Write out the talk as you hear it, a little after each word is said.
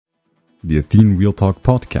The Athene Real Talk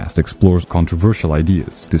Podcast explores controversial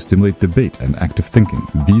ideas to stimulate debate and active thinking.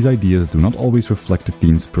 These ideas do not always reflect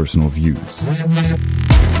Athene's personal views.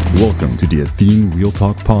 Welcome to the Athene Real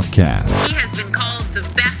Talk Podcast. He has been called the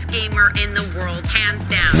best gamer in the world, hands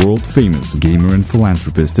down. World-famous gamer and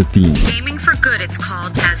philanthropist Athene. Gaming for Good, it's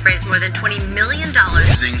called, has raised more than $20 million.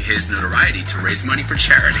 Using his notoriety to raise money for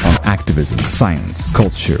charity. On activism, science,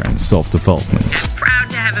 culture, and self-development.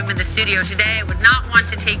 Proud to have him in the studio today. I would not want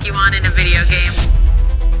to take you on in a video game.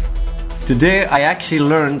 Today I actually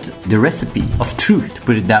learned the recipe of truth, to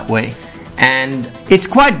put it that way. And it's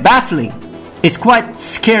quite baffling. It's quite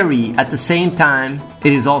scary at the same time.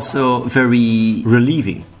 It is also very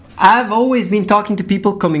relieving. I've always been talking to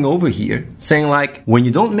people coming over here, saying like, when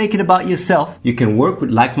you don't make it about yourself, you can work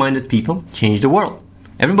with like-minded people, change the world.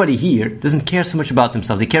 Everybody here doesn't care so much about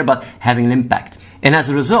themselves. They care about having an impact. And as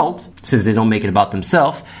a result, since they don't make it about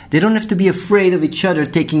themselves, they don't have to be afraid of each other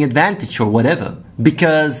taking advantage or whatever.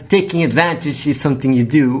 Because taking advantage is something you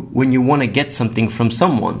do when you want to get something from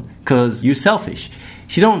someone, because you're selfish.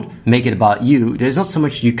 If you don't make it about you, there's not so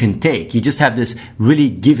much you can take. You just have this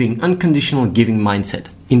really giving, unconditional giving mindset.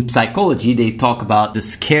 In psychology, they talk about the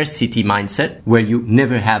scarcity mindset, where you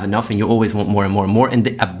never have enough and you always want more and more and more, and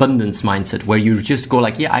the abundance mindset, where you just go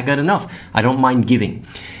like, yeah, I got enough. I don't mind giving.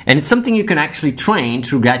 And it's something you can actually train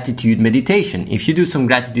through gratitude meditation. If you do some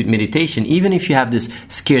gratitude meditation, even if you have this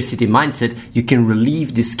scarcity mindset, you can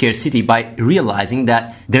relieve this scarcity by realizing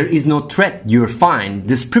that there is no threat. You're fine.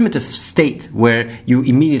 This primitive state where you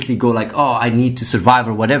immediately go like, oh, I need to survive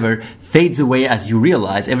or whatever, fades away as you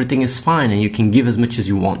realize everything is fine and you can give as much as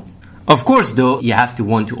you want. Of course, though, you have to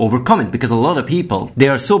want to overcome it, because a lot of people, they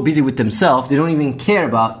are so busy with themselves, they don't even care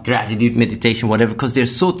about gratitude, meditation, whatever, because they're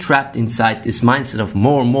so trapped inside this mindset of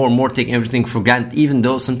more, taking everything for granted, even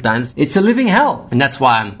though sometimes it's a living hell. And that's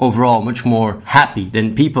why I'm overall much more happy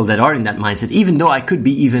than people that are in that mindset, even though I could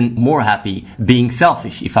be even more happy being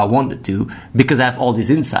selfish if I wanted to, because I have all these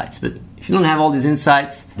insights. But if you don't have all these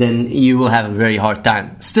insights, then you will have a very hard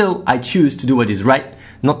time. Still, I choose to do what is right,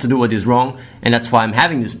 not to do what is wrong, and that's why I'm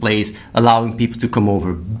having this place, allowing people to come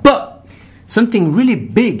over. But something really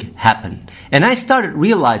big happened, and I started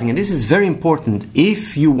realizing, and this is very important,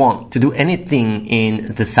 if you want to do anything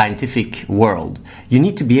in the scientific world, you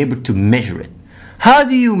need to be able to measure it. How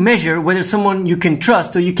do you measure whether someone you can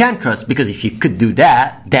trust or you can't trust? Because if you could do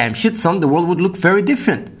that, damn shit son, the world would look very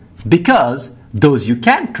different. Because those you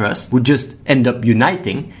can't trust would just end up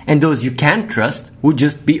uniting, and those you can't trust would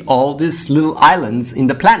just be all these little islands in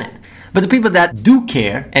the planet. But the people that do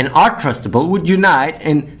care and are trustable would unite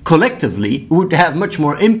and collectively would have much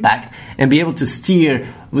more impact and be able to steer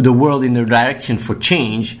the world in the direction for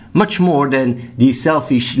change much more than these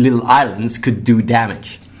selfish little islands could do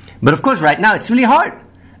damage. But of course right now it's really hard.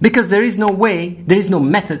 Because there is no way, there is no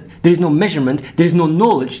method, there is no measurement, there is no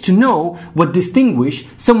knowledge to know what distinguish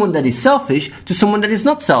someone that is selfish to someone that is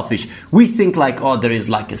not selfish. We think like, oh, there is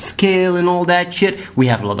like a scale and all that shit. We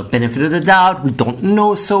have a lot of benefit of the doubt. We don't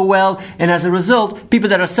know so well. And as a result, people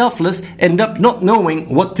that are selfless end up not knowing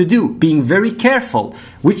what to do, being very careful,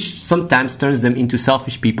 which sometimes turns them into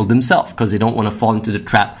selfish people themselves because they don't want to fall into the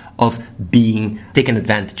trap of being taken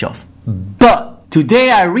advantage of. But today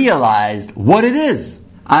I realized what it is.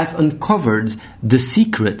 I've uncovered the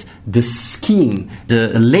secret, the scheme,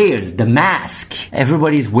 the layers, the mask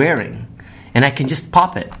everybody's wearing. And I can just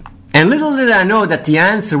pop it. And little did I know that the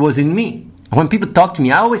answer was in me. When people talk to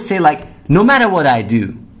me, I always say like, no matter what I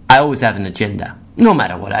do, I always have an agenda. No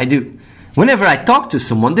matter what I do. Whenever I talk to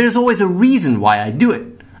someone, there's always a reason why I do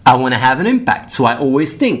it. I want to have an impact. So I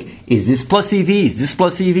always think, is this plus EV? Is this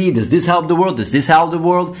plus EV? Does this help the world? Does this help the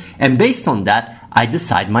world? And based on that, I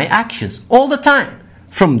decide my actions all the time.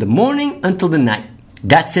 From the morning until the night.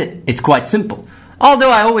 That's it. It's quite simple.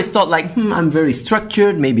 Although I always thought like, I'm very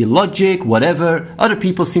structured, maybe logic, whatever. Other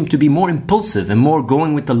people seem to be more impulsive and more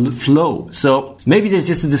going with the flow. So maybe there's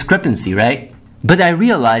just a discrepancy, right? But I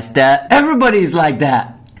realized that everybody is like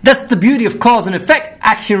that. That's the beauty of cause and effect,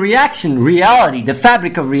 action, reaction, reality, the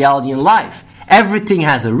fabric of reality and life. Everything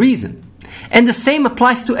has a reason. And the same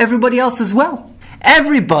applies to everybody else as well.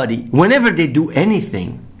 Everybody, whenever they do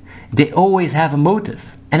anything, they always have a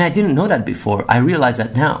motive. And I didn't know that before. I realize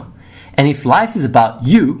that now. And if life is about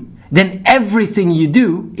you, then everything you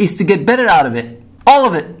do is to get better out of it. All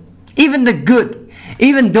of it. Even the good.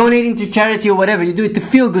 Even donating to charity or whatever. You do it to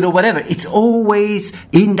feel good or whatever. It's always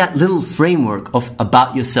in that little framework of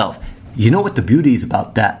about yourself. You know what the beauty is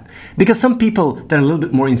about that? Because some people that are a little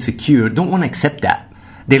bit more insecure don't want to accept that.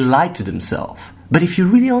 They lie to themselves. But if you're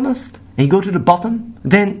really honest and you go to the bottom,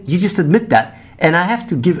 then you just admit that. And I have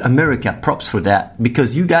to give America props for that,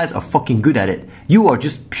 because you guys are fucking good at it. You are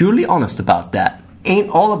just purely honest about that. Ain't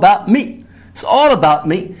all about me. It's all about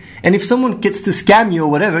me. And if someone gets to scam you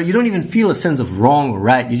or whatever, you don't even feel a sense of wrong or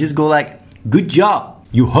right. You just go like, good job,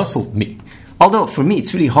 you hustled me. Although for me,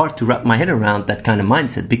 it's really hard to wrap my head around that kind of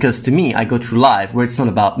mindset, because to me, I go through life where it's not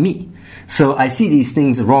about me. So I see these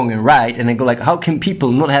things wrong and right, and I go like, how can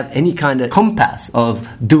people not have any kind of compass of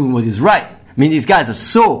doing what is right? I mean, these guys are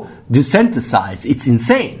so desensitized, it's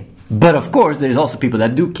insane. But of course, there's also people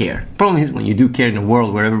that do care. Problem is, when you do care in a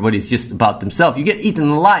world where everybody's just about themselves, you get eaten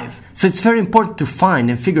alive. So it's very important to find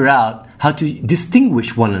and figure out how to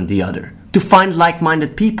distinguish one and the other, to find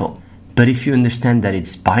like-minded people. But if you understand that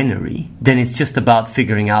it's binary, then it's just about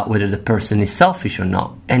figuring out whether the person is selfish or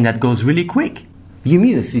not. And that goes really quick. You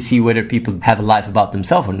immediately see whether people have a life about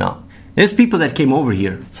themselves or not. There's people that came over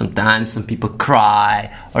here. Sometimes some people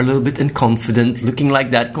cry, are a little bit unconfident, looking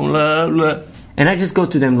like that, going blah, blah. And I just go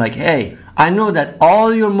to them like, hey, I know that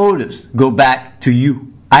all your motives go back to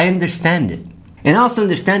you. I understand it. And I also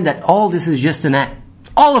understand that all this is just an act.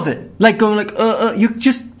 All of it. Like going like, you're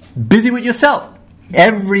just busy with yourself.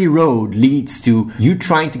 Every road leads to you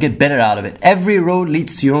trying to get better out of it. Every road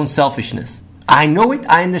leads to your own selfishness. I know it.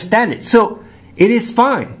 I understand it. So it is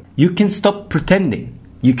fine. You can stop pretending.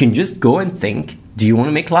 You can just go and think, do you want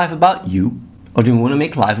to make life about you? Or do you want to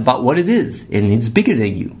make life about what it is? And it's bigger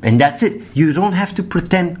than you. And that's it. You don't have to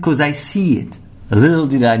pretend because I see it. Little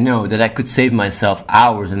did I know that I could save myself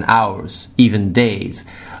hours and hours, even days,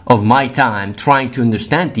 of my time trying to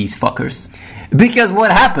understand these fuckers. Because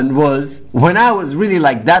what happened was, when I was really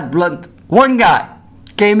like that blunt, one guy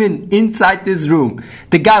came inside this room.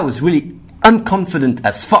 The guy was really unconfident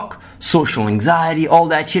as fuck. Social anxiety, all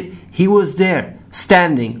that shit. He was there,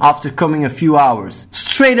 standing after coming a few hours,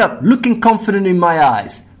 straight up, looking confident in my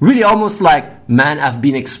eyes. Really almost like, man, I've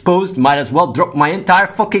been exposed, might as well drop my entire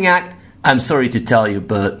fucking act. I'm sorry to tell you,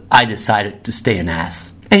 but I decided to stay an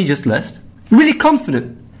ass. And he just left. Really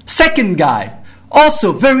confident. Second guy,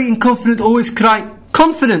 also very inconfident, always crying.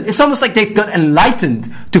 Confident. It's almost like they've got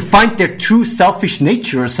enlightened to find their true selfish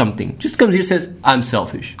nature or something. Just comes here and says, I'm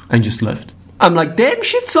selfish. And just left. I'm like, damn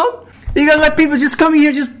shit, son. You gotta let people just come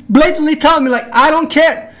here, just blatantly tell me, like, I don't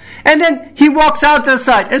care. And then he walks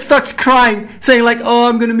outside and starts crying, saying like, oh,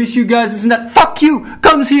 I'm gonna miss you guys, this and that. Fuck you!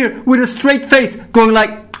 Comes here with a straight face, going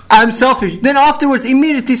like, I'm selfish. Then afterwards,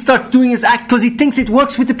 immediately starts doing his act because he thinks it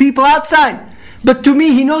works with the people outside. But to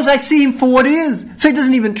me, he knows I see him for what he is, so he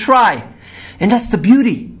doesn't even try. And that's the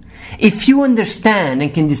beauty. If you understand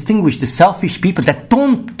and can distinguish the selfish people that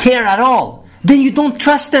don't care at all, then you don't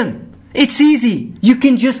trust them. It's easy. You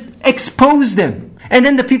can just expose them. And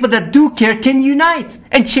then the people that do care can unite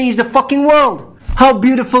and change the fucking world. How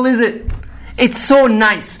beautiful is it? It's so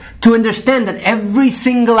nice to understand that every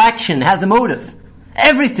single action has a motive.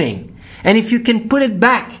 Everything. And if you can put it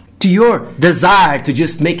back to your desire to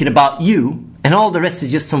just make it about you, and all the rest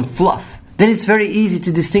is just some fluff, then it's very easy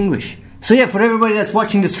to distinguish. So yeah, for everybody that's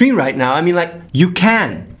watching the stream right now, I mean, like, you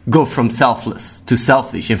can go from selfless to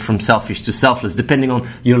selfish and from selfish to selfless, depending on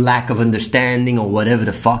your lack of understanding or whatever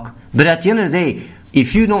the fuck. But at the end of the day,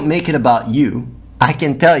 if you don't make it about you, I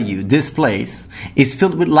can tell you this place is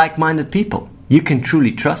filled with like-minded people. You can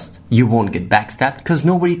truly trust. You won't get backstabbed because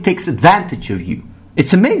nobody takes advantage of you.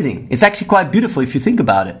 It's amazing. It's actually quite beautiful if you think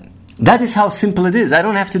about it. That is how simple it is. I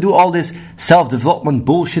don't have to do all this self-development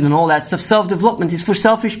bullshit and all that stuff. Self-development is for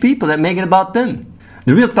selfish people that make it about them.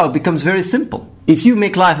 The real talk becomes very simple. If you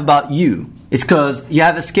make life about you, it's because you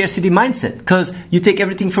have a scarcity mindset, because you take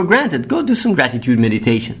everything for granted. Go do some gratitude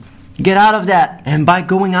meditation. Get out of that. And by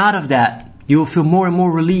going out of that, you will feel more and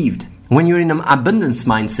more relieved. When you're in an abundance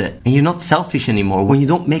mindset and you're not selfish anymore, when you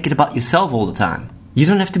don't make it about yourself all the time, you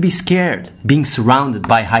don't have to be scared being surrounded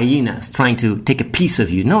by hyenas trying to take a piece of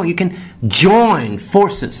you. No, you can join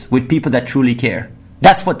forces with people that truly care.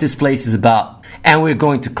 That's what this place is about. And we're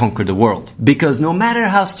going to conquer the world. Because no matter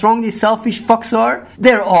how strong these selfish fucks are,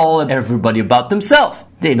 they're all everybody about themselves.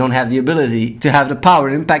 They don't have the ability to have the power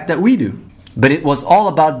and impact that we do. But it was all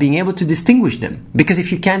about being able to distinguish them. Because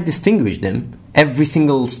if you can't distinguish them, every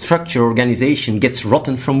single structure, organization gets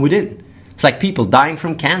rotten from within. It's like people dying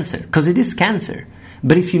from cancer, because it is cancer.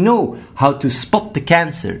 But if you know how to spot the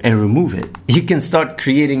cancer and remove it, you can start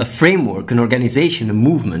creating a framework, an organization, a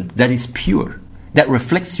movement that is pure, that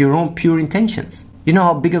reflects your own pure intentions. You know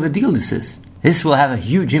how big of a deal this is? This will have a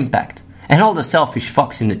huge impact. And all the selfish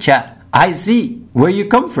fucks in the chat, I see where you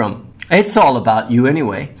come from. It's all about you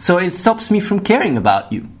anyway, so it stops me from caring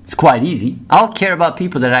about you. It's quite easy. I'll care about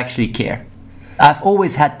people that actually care. I've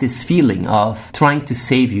always had this feeling of trying to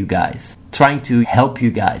save you guys, trying to help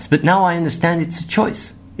you guys. But now I understand it's a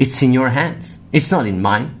choice. It's in your hands. It's not in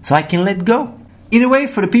mine, so I can let go. Either way,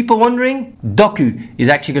 for the people wondering, Doku is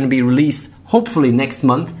actually going to be released hopefully next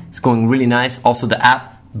month. It's going really nice. Also the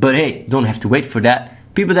app. But hey, don't have to wait for that.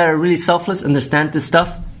 People that are really selfless, understand this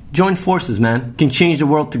stuff, join forces, man. Can change the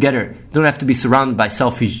world together. Don't have to be surrounded by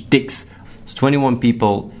selfish dicks. There's 21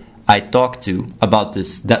 people I talked to about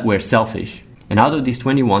this that were selfish. And out of these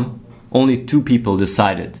 21, only 2 people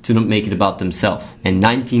decided to not make it about themselves. And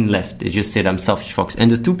 19 left. They just said, I'm selfish fucks.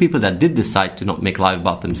 And the 2 people that did decide to not make life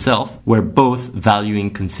about themselves were both valuing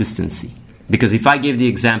consistency. Because if I gave the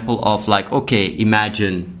example of like, okay,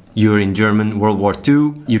 imagine you're in German World War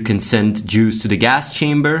II, you can send Jews to the gas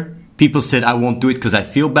chamber. People said, I won't do it because I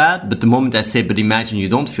feel bad. But the moment I said, but imagine you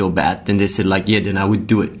don't feel bad, then they said like, yeah, then I would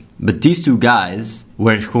do it. But these 2 guys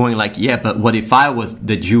were going like, yeah, but what if I was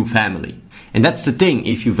the Jew family? And that's the thing.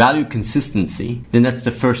 If you value consistency, then that's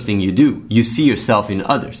the first thing you do. You see yourself in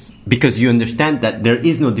others because you understand that there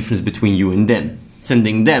is no difference between you and them.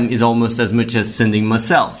 Sending them is almost as much as sending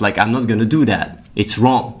myself. Like, I'm not going to do that. It's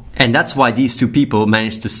wrong. And that's why these 2 people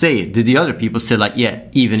managed to say it. The other people said like, yeah,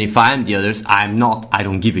 even if I am the others, I'm not. I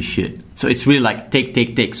don't give a shit. So it's really like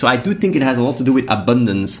take. So I do think it has a lot to do with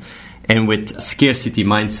abundance and with scarcity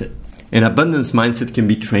mindset. An abundance mindset can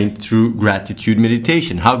be trained through gratitude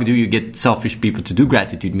meditation. How do you get selfish people to do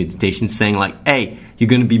gratitude meditation? Saying like, hey, you're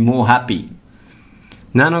going to be more happy.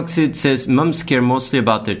 Nanoxid says, moms care mostly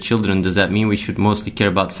about their children. Does that mean we should mostly care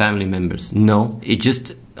about family members? No, it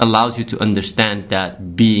just allows you to understand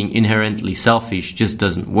that being inherently selfish just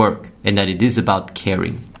doesn't work and that it is about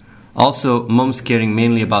caring. Also, moms caring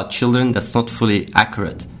mainly about children, that's not fully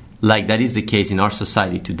accurate. Like that is the case in our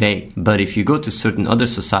society today. But if you go to certain other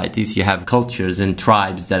societies, you have cultures and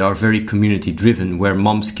tribes that are very community driven, where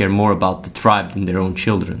moms care more about the tribe than their own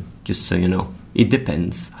children. Just so you know. It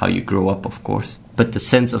depends how you grow up, of course. But the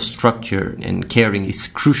sense of structure and caring is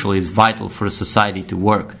crucial, is vital for a society to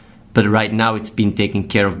work. But right now it's being taken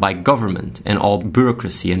care of by government and all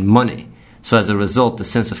bureaucracy and money. So as a result, the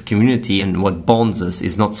sense of community and what bonds us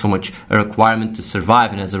is not so much a requirement to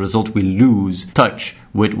survive, and as a result we lose touch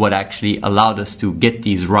with what actually allowed us to get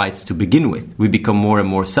these rights to begin with. We become more and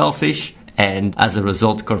more selfish, and as a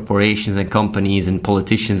result corporations and companies and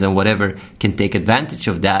politicians and whatever can take advantage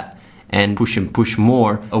of that and push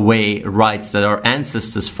more away rights that our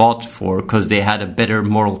ancestors fought for because they had a better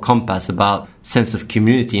moral compass about sense of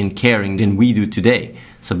community and caring than we do today.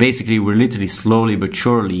 So basically we're literally slowly but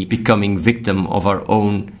surely becoming victim of our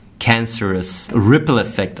own cancerous ripple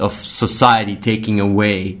effect of society taking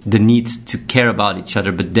away the need to care about each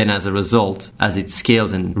other, but then as a result, as it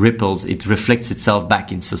scales and ripples, it reflects itself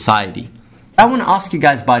back in society. I want to ask you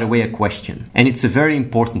guys, by the way, a question, and it's a very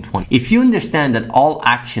important one. If you understand that all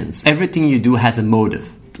actions, everything you do has a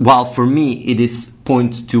motive, while for me it is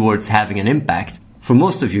point towards having an impact, for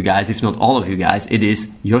most of you guys, if not all of you guys, it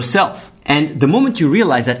is yourself. And the moment you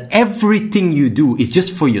realize that everything you do is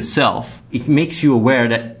just for yourself, it makes you aware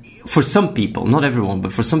that for some people, not everyone,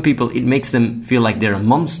 but for some people, it makes them feel like they're a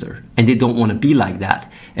monster and they don't want to be like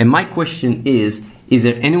that. And my question is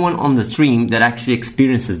there anyone on the stream that actually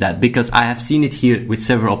experiences that? Because I have seen it here with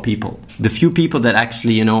several people. The few people that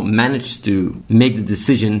actually, managed to make the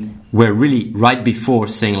decision were really right before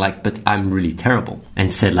saying like, but I'm really terrible.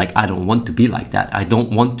 And said like, I don't want to be like that. I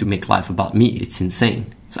don't want to make life about me. It's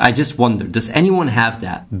insane. So I just wonder, does anyone have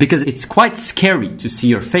that? Because it's quite scary to see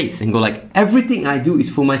your face and go like, everything I do is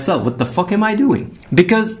for myself. What the fuck am I doing?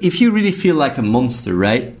 Because if you really feel like a monster,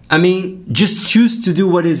 right? I mean, just choose to do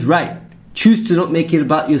what is right. Choose to not make it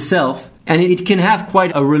about yourself. And it can have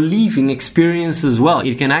quite a relieving experience as well.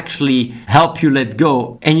 It can actually help you let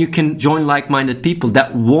go. And you can join like-minded people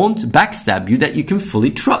that won't backstab you, that you can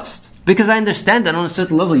fully trust. Because I understand that on a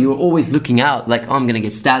certain level, you're always looking out like, oh, I'm going to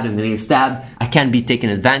get stabbed, I can't be taken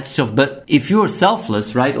advantage of. But if you're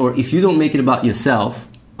selfless, right, or if you don't make it about yourself,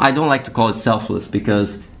 I don't like to call it selfless,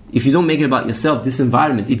 because if you don't make it about yourself, this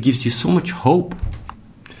environment, it gives you so much hope.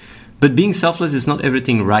 But being selfless is not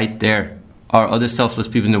everything right there. Are other selfless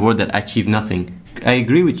people in the world that achieve nothing? I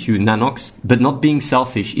agree with you, Nanox, but not being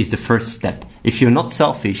selfish is the first step. If you're not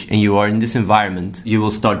selfish and you are in this environment, you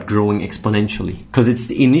will start growing exponentially. Because it's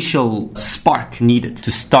the initial spark needed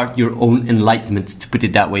to start your own enlightenment, to put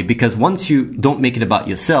it that way. Because once you don't make it about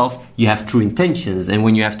yourself, you have true intentions. And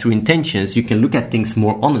when you have true intentions, you can look at things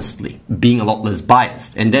more honestly, being a lot less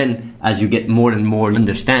biased. And then as you get more and more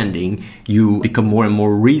understanding, you become more and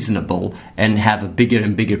more reasonable and have a bigger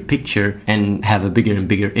and bigger picture and have a bigger and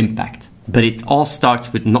bigger impact. But it all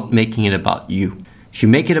starts with not making it about you. If you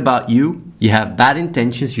make it about you, you have bad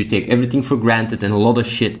intentions, you take everything for granted, and a lot of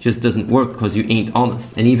shit just doesn't work because you ain't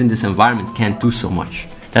honest. And even this environment can't do so much.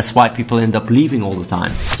 That's why people end up leaving all the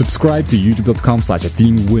time. Subscribe to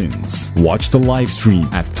youtube.com/AtheneWins. Watch the live stream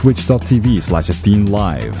at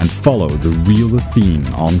twitch.tv/AtheneLive and follow The Real Athene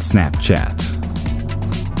on Snapchat.